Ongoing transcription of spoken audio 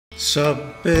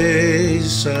Sabbe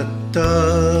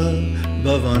satta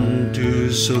bhavantu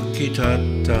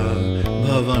sukhitatta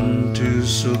bhavantu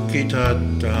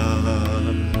sukhitatta.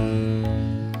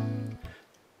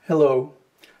 Hello,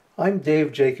 I'm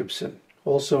Dave Jacobson,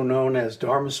 also known as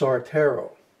Dharmasar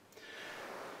Tarot,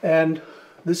 and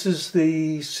this is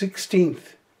the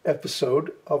 16th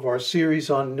episode of our series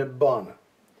on Nibbāna.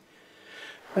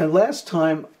 And last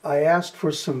time I asked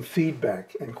for some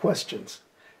feedback and questions,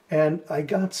 and I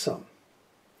got some.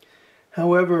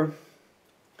 However,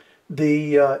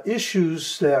 the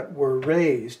issues that were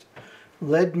raised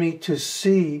led me to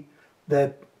see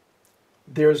that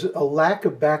there's a lack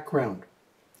of background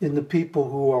in the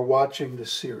people who are watching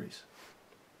this series.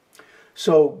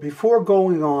 So before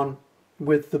going on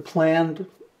with the planned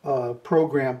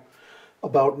program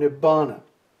about Nibbāna,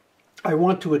 I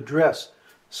want to address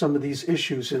some of these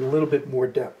issues in a little bit more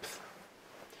depth.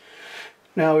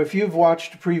 Now, if you've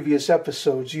watched previous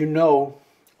episodes, you know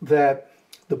that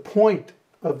the point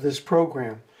of this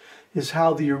program is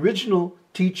how the original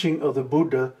teaching of the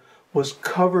Buddha was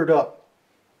covered up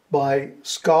by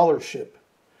scholarship,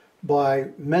 by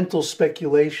mental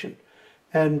speculation,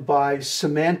 and by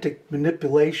semantic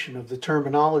manipulation of the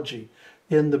terminology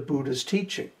in the Buddha's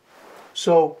teaching.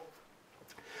 So,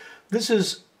 this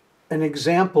is an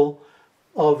example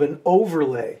of an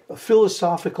overlay, a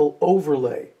philosophical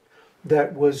overlay,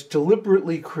 that was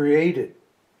deliberately created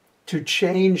to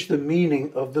change the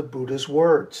meaning of the Buddha's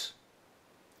words.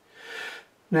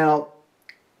 Now,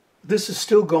 this is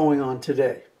still going on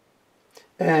today.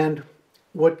 And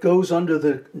what goes under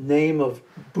the name of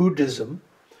Buddhism,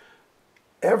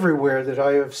 everywhere that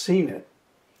I have seen it,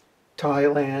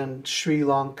 Thailand, Sri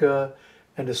Lanka,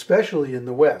 and especially in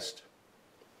the West,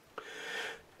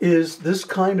 is this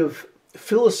kind of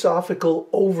philosophical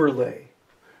overlay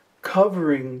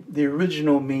covering the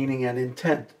original meaning and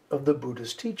intent of the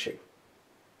Buddha's teaching.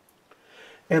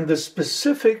 And the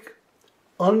specific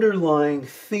underlying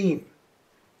theme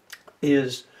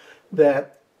is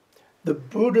that the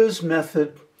Buddha's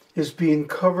method is being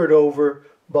covered over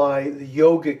by the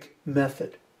yogic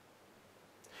method.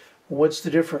 What's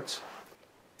the difference?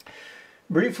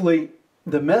 Briefly,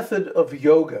 the method of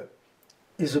yoga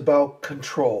is about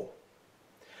control.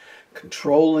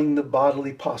 Controlling the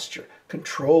bodily posture,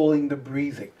 controlling the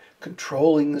breathing,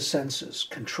 controlling the senses,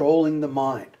 controlling the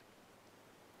mind.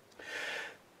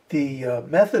 The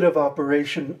method of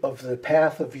operation of the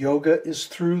path of yoga is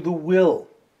through the will,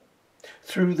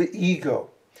 through the ego,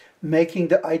 making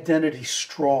the identity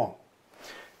strong.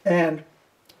 And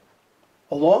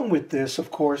along with this,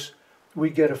 of course, we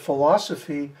get a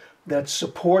philosophy that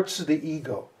supports the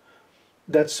ego,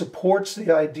 that supports the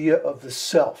idea of the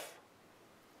self,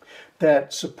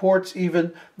 that supports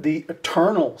even the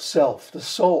eternal self, the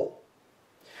soul,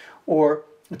 or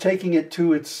taking it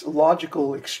to its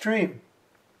logical extreme,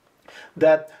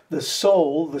 that the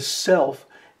soul, the self,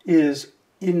 is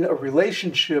in a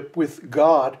relationship with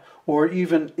God, or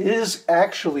even is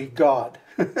actually God.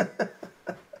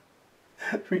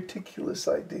 Ridiculous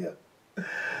idea.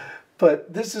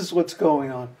 But this is what's going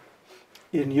on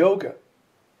in yoga.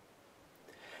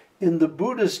 In the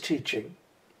Buddha's teaching,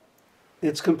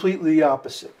 it's completely the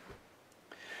opposite.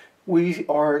 We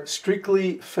are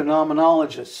strictly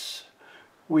phenomenologists.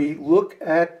 We look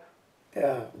at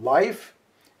life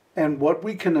and what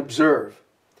we can observe,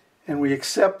 and we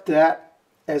accept that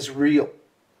as real.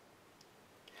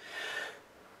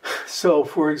 So,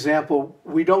 for example,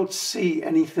 we don't see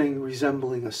anything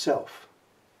resembling a self.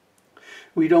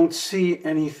 We don't see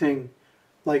anything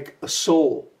like a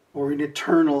soul or an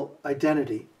eternal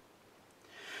identity.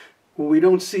 We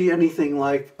don't see anything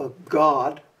like a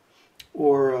God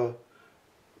or a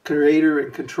creator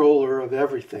and controller of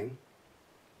everything.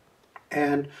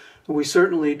 And we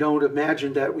certainly don't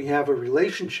imagine that we have a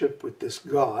relationship with this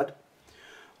God.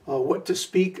 What to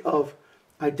speak of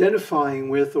identifying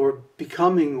with or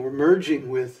becoming or merging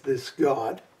with this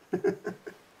God.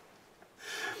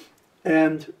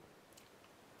 And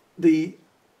the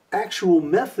actual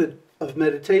method of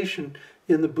meditation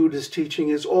in the Buddha's teaching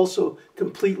is also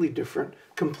completely different,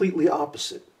 completely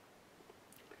opposite.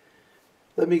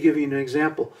 Let me give you an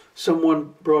example.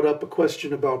 Someone brought up a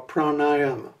question about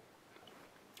pranayama.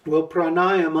 Well,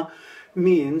 pranayama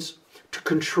means to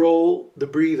control the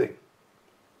breathing.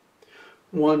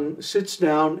 One sits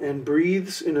down and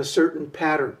breathes in a certain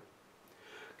pattern,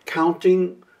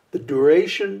 counting the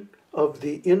duration of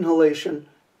the inhalation,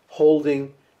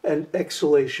 holding, and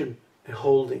exhalation and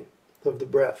holding of the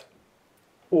breath.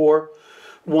 Or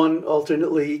one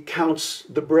alternately counts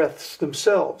the breaths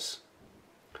themselves,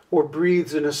 or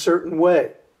breathes in a certain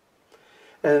way.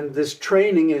 And this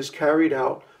training is carried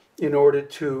out in order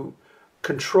to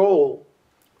control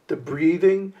the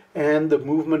breathing and the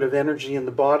movement of energy in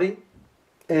the body,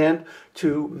 and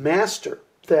to master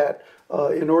that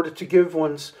in order to give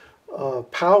one's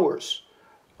powers,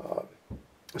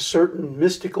 certain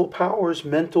mystical powers,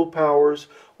 mental powers,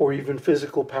 or even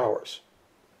physical powers.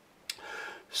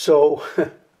 So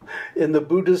in the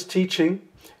Buddha's teaching,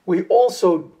 we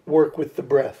also work with the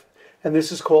breath, and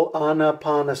this is called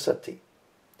anapanasati.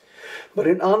 But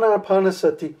in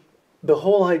anapanasati, the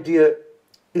whole idea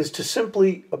is to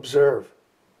simply observe.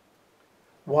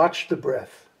 Watch the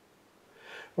breath.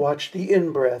 Watch the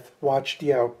in-breath, watch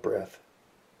the out-breath.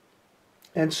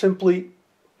 And simply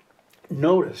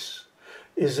notice,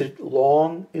 is it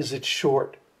long, is it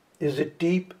short? Is it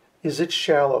deep, is it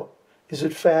shallow? Is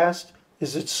it fast,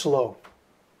 is it slow?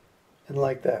 And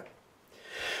like that.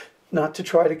 Not to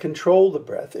try to control the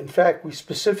breath. In fact, we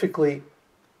specifically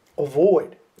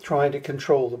avoid trying to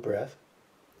control the breath.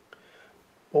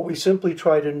 But we simply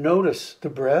try to notice the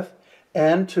breath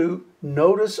and to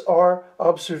notice our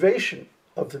observation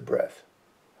of the breath.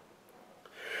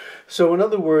 So in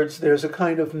other words, there's a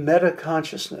kind of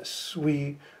meta-consciousness.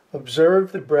 We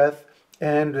observe the breath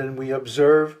and then we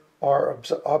observe our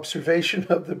observation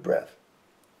of the breath.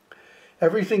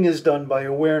 Everything is done by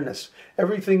awareness.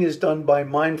 Everything is done by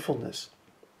mindfulness.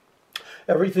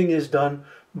 Everything is done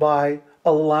by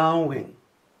allowing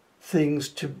things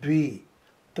to be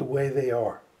the way they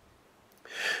are.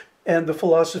 And the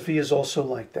philosophy is also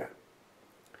like that.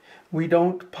 We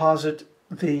don't posit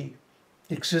the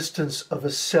existence of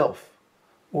a self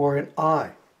or an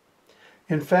I.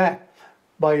 In fact,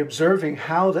 by observing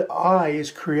how the I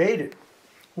is created,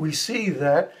 we see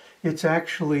that it's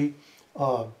actually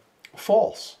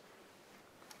false.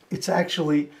 It's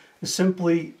actually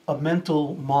simply a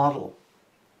mental model,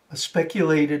 a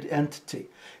speculated entity.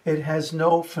 It has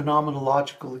no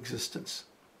phenomenological existence.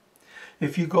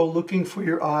 If you go looking for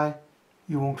your I,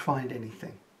 you won't find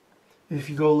anything. If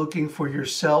you go looking for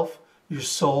yourself, your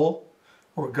soul,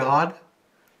 or God,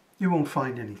 you won't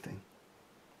find anything.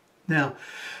 Now,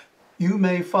 you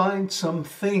may find some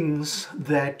things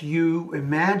that you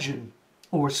imagine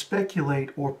or speculate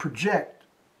or project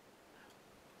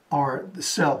are the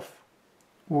self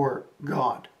or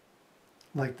God,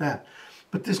 like that.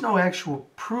 But there's no actual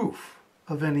proof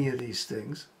of any of these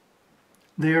things.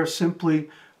 They are simply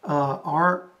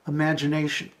our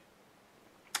imagination,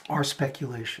 our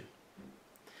speculation.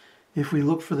 If we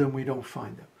look for them, we don't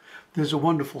find them. There's a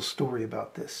wonderful story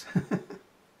about this.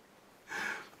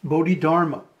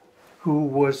 Bodhidharma, who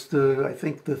was I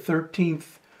think the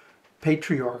 13th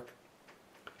patriarch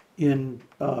in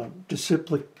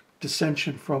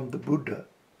dissension from the Buddha,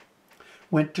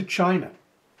 went to China.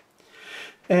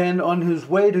 And on his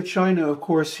way to China, of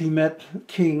course, he met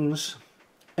kings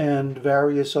and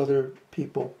various other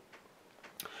people.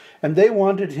 And they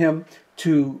wanted him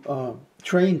to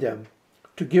train them,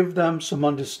 to give them some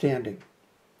understanding.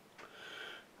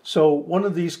 So one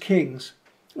of these kings,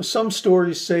 some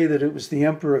stories say that it was the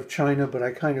emperor of China, but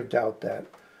I kind of doubt that.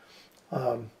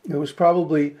 It was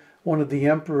probably one of the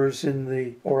emperors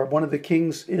or one of the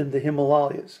kings in the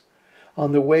Himalayas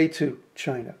on the way to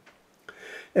China.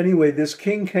 Anyway, this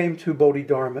king came to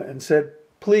Bodhidharma and said,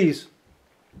 "Please,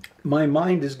 my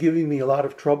mind is giving me a lot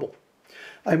of trouble.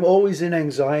 I'm always in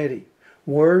anxiety,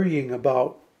 worrying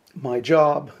about my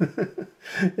job.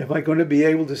 Am I going to be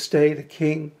able to stay the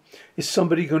king? Is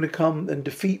somebody going to come and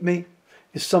defeat me?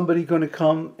 Is somebody going to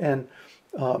come and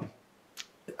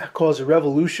cause a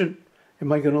revolution?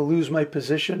 Am I going to lose my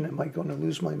position? Am I going to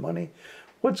lose my money?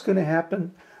 What's going to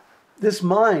happen? This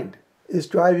mind is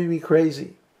driving me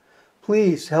crazy.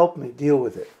 Please help me deal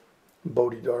with it."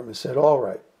 Bodhidharma said, "All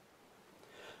right.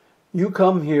 You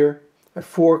come here at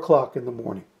 4 o'clock in the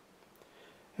morning,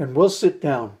 and we'll sit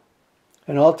down,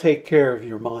 and I'll take care of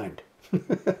your mind."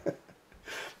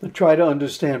 And try to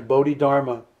understand,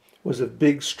 Bodhidharma was a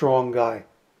big, strong guy,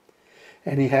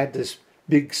 and he had this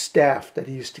big staff that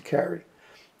he used to carry.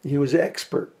 He was an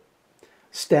expert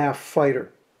staff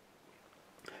fighter.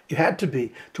 You had to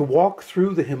be. To walk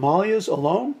through the Himalayas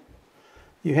alone,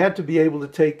 you had to be able to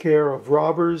take care of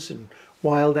robbers and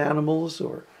wild animals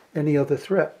or any other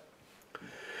threat.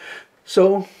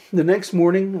 So the next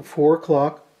morning at 4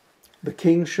 o'clock, the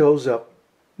king shows up.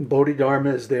 Bodhidharma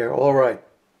is there. "All right,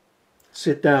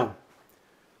 sit down.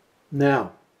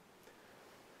 Now,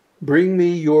 bring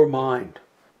me your mind.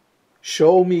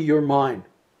 Show me your mind,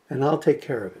 and I'll take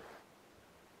care of it."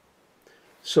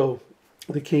 So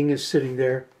the king is sitting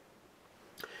there,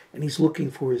 and he's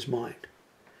looking for his mind.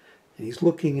 And he's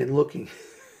looking and looking.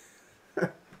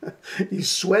 He's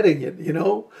sweating it,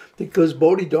 because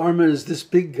Bodhidharma is this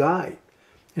big guy,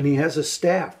 and he has a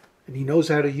staff, and he knows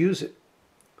how to use it.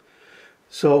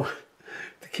 So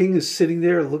the king is sitting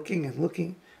there looking and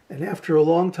looking, and after a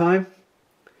long time,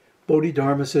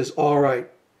 Bodhidharma says, all right,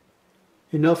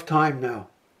 enough time now.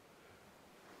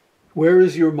 Where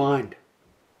is your mind?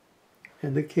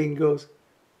 And the king goes,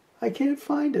 I can't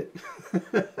find it.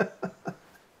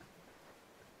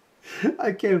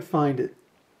 I can't find it.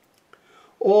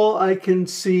 All I can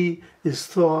see is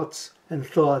thoughts and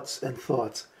thoughts and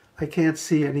thoughts. I can't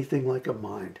see anything like a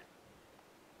mind.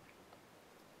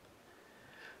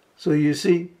 So you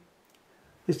see,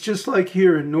 it's just like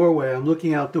here in Norway. I'm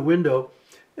looking out the window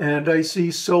and I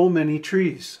see so many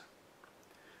trees.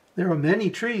 There are many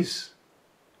trees.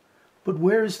 But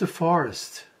where is the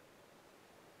forest?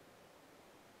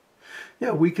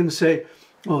 Yeah, we can say,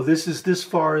 oh, this is this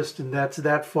forest and that's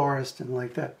that forest and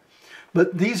like that.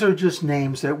 But these are just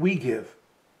names that we give.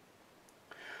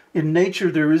 In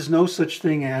nature, there is no such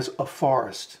thing as a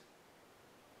forest.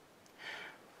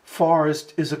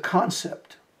 Forest is a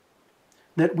concept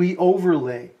that we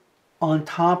overlay on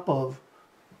top of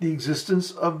the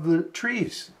existence of the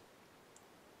trees.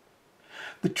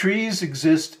 The trees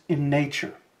exist in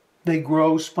nature. They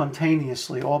grow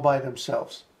spontaneously, all by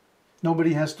themselves.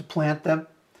 Nobody has to plant them.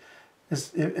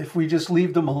 If we just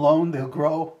leave them alone, they'll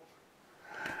grow.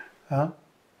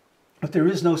 But there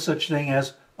is no such thing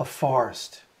as a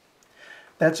forest.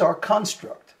 That's our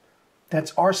construct.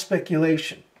 That's our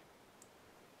speculation.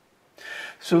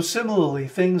 So similarly,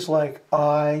 things like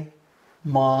I,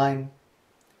 mine,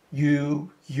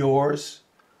 you, yours,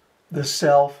 the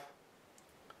self,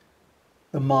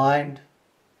 the mind,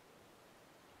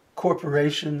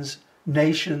 corporations,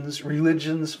 nations,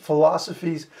 religions,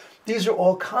 philosophies, these are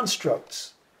all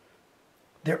constructs.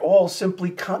 They're all simply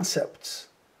concepts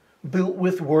built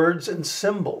with words and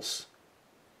symbols.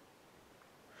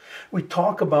 We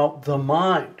talk about the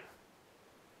mind,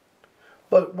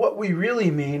 but what we really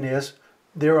mean is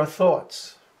there are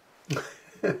thoughts.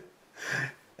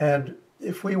 And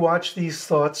if we watch these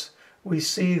thoughts, we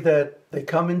see that they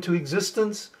come into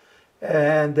existence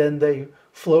and then they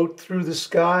float through the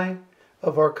sky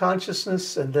of our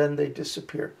consciousness and then they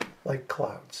disappear like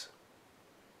clouds.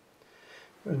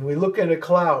 When we look at a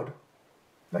cloud,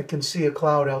 I can see a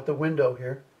cloud out the window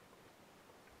here.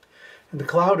 And the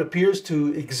cloud appears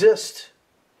to exist.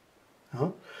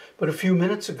 But a few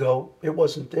minutes ago, it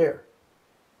wasn't there.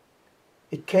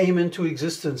 It came into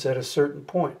existence at a certain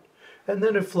point. And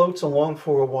then it floats along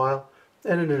for a while,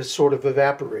 and then it sort of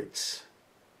evaporates.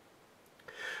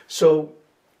 So,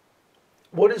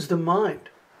 what is the mind?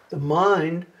 The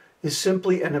mind is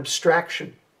simply an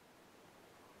abstraction.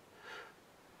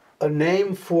 A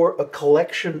name for a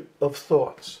collection of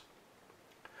thoughts.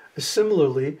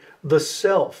 Similarly, the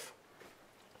self,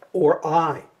 or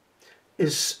I,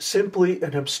 is simply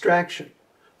an abstraction,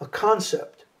 a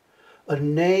concept, a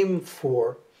name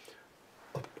for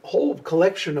a whole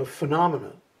collection of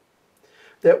phenomena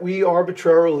that we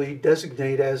arbitrarily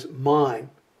designate as mine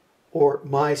or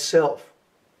myself.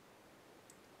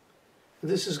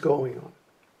 This is going on.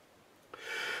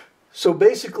 So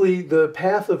basically, the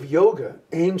path of yoga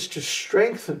aims to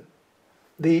strengthen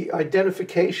the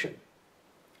identification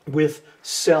with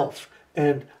self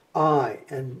and I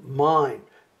and mine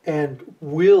and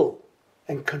will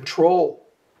and control,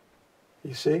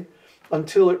 you see,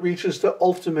 until it reaches the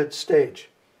ultimate stage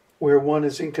where one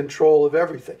is in control of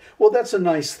everything. Well, that's a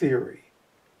nice theory.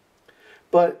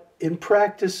 But in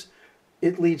practice,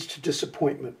 it leads to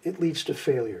disappointment. It leads to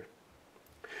failure.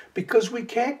 Because we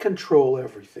can't control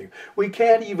everything. We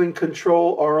can't even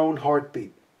control our own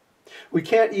heartbeat. We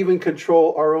can't even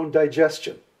control our own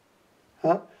digestion.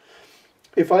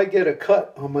 If I get a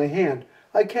cut on my hand,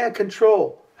 I can't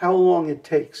control how long it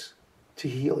takes to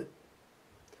heal it.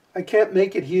 I can't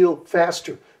make it heal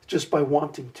faster just by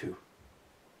wanting to.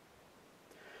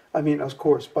 I mean, of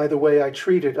course, by the way I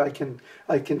treat it, I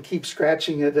can keep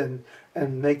scratching it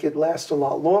and make it last a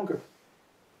lot longer.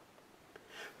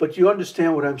 But you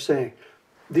understand what I'm saying.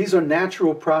 These are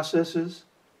natural processes.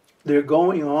 They're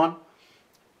going on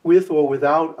with or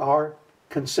without our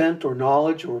consent or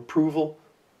knowledge or approval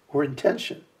or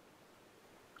intention.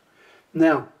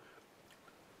 Now,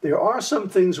 there are some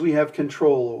things we have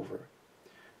control over.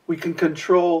 We can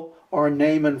control our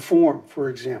name and form, for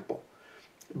example,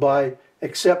 by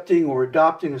accepting or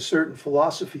adopting a certain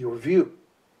philosophy or view.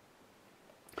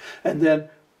 And then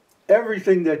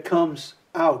everything that comes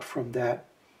out from that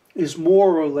is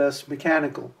more or less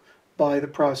mechanical by the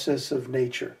process of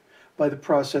nature, by the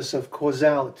process of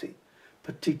causality,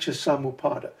 paṭicca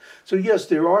samuppāda. So yes,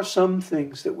 there are some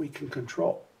things that we can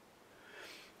control.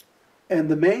 And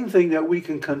the main thing that we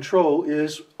can control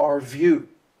is our view.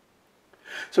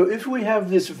 So if we have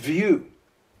this view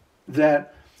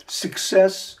that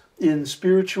success in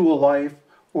spiritual life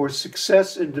or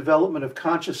success in development of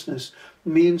consciousness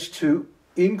means to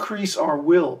increase our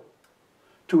will,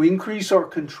 to increase our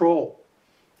control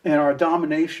and our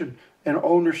domination and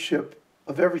ownership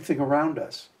of everything around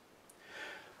us,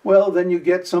 well, then you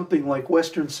get something like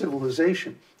Western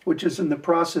civilization, which is in the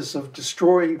process of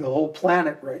destroying the whole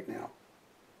planet right now.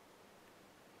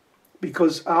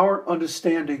 Because our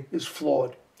understanding is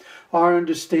flawed. Our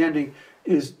understanding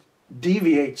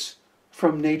deviates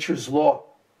from nature's law.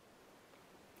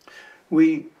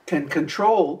 We can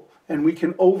control and we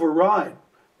can override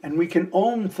and we can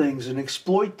own things and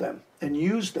exploit them and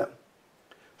use them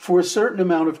for a certain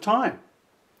amount of time.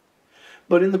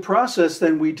 But in the process,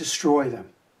 then we destroy them.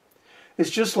 It's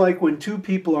just like when two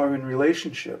people are in a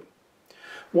relationship.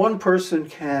 One person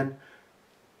can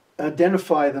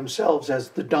identify themselves as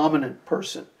the dominant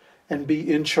person and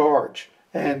be in charge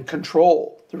and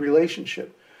control the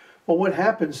relationship. Well, what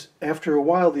happens after a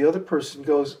while, the other person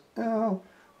goes, oh,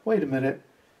 wait a minute,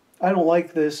 I don't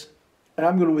like this, and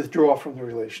I'm going to withdraw from the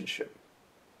relationship.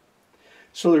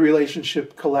 So the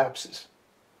relationship collapses.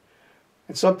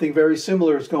 And something very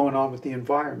similar is going on with the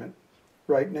environment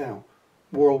right now,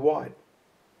 worldwide.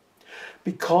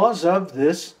 Because of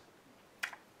this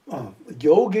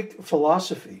yogic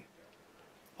philosophy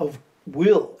of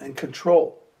will and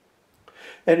control.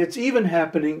 And it's even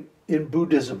happening in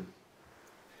Buddhism.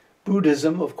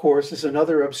 Buddhism, of course, is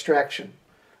another abstraction,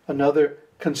 another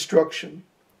construction,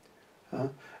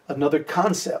 another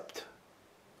concept.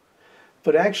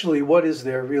 But actually, what is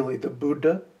there really? The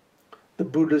Buddha, the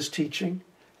Buddha's teaching,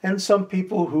 and some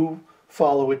people who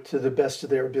follow it to the best of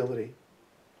their ability.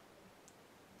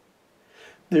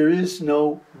 There is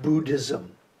no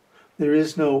Buddhism. There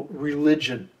is no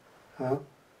religion.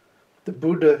 The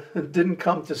Buddha didn't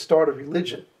come to start a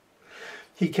religion.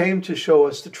 He came to show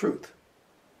us the truth.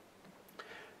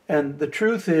 And the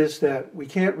truth is that we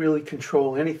can't really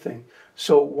control anything,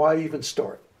 so why even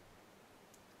start?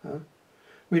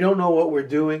 We don't know what we're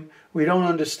doing. We don't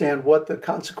understand what the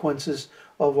consequences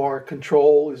of our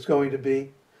control is going to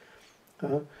be.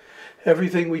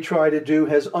 Everything we try to do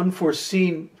has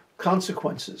unforeseen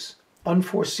consequences,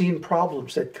 unforeseen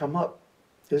problems that come up,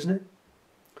 isn't it?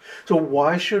 So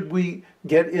why should we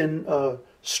get in a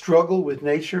struggle with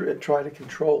nature and try to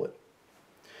control it?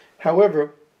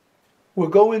 However, we'll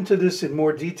go into this in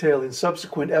more detail in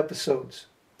subsequent episodes.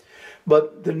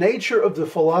 But the nature of the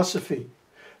philosophy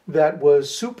that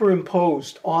was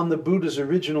superimposed on the Buddha's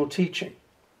original teaching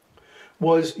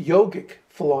was yogic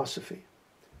philosophy,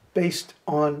 based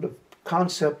on the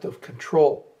concept of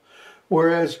control.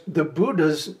 Whereas the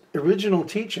Buddha's original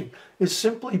teaching is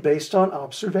simply based on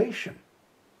observation.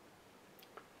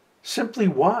 Simply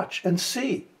watch and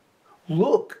see,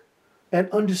 look, and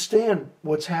understand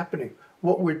what's happening,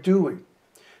 what we're doing,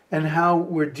 and how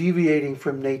we're deviating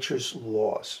from nature's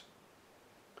laws.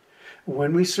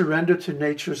 When we surrender to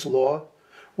nature's law,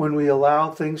 when we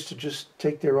allow things to just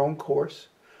take their own course,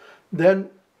 then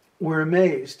we're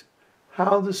amazed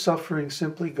how the suffering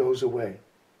simply goes away.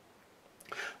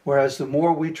 Whereas the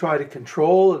more we try to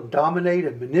control and dominate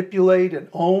and manipulate and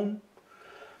own,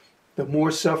 the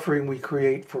more suffering we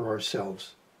create for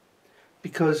ourselves.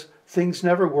 Because things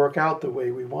never work out the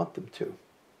way we want them to,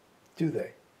 do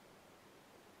they?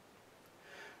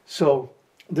 So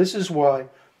this is why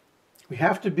we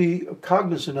have to be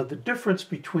cognizant of the difference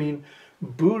between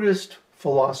Buddhist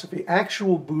philosophy,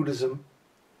 actual Buddhism,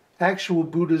 actual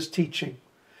Buddha's teaching,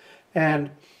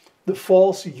 and the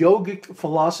false yogic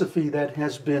philosophy that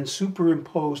has been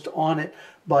superimposed on it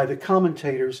by the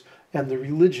commentators and the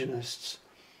religionists,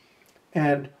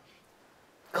 and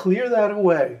clear that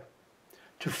away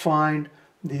to find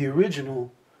the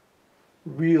original,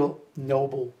 real,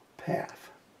 noble path.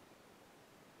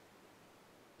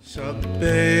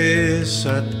 Sabbe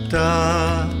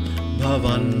satta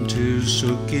bhavantu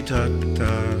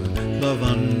sukhitatta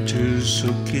bhavantu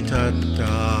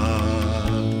sukhitatta.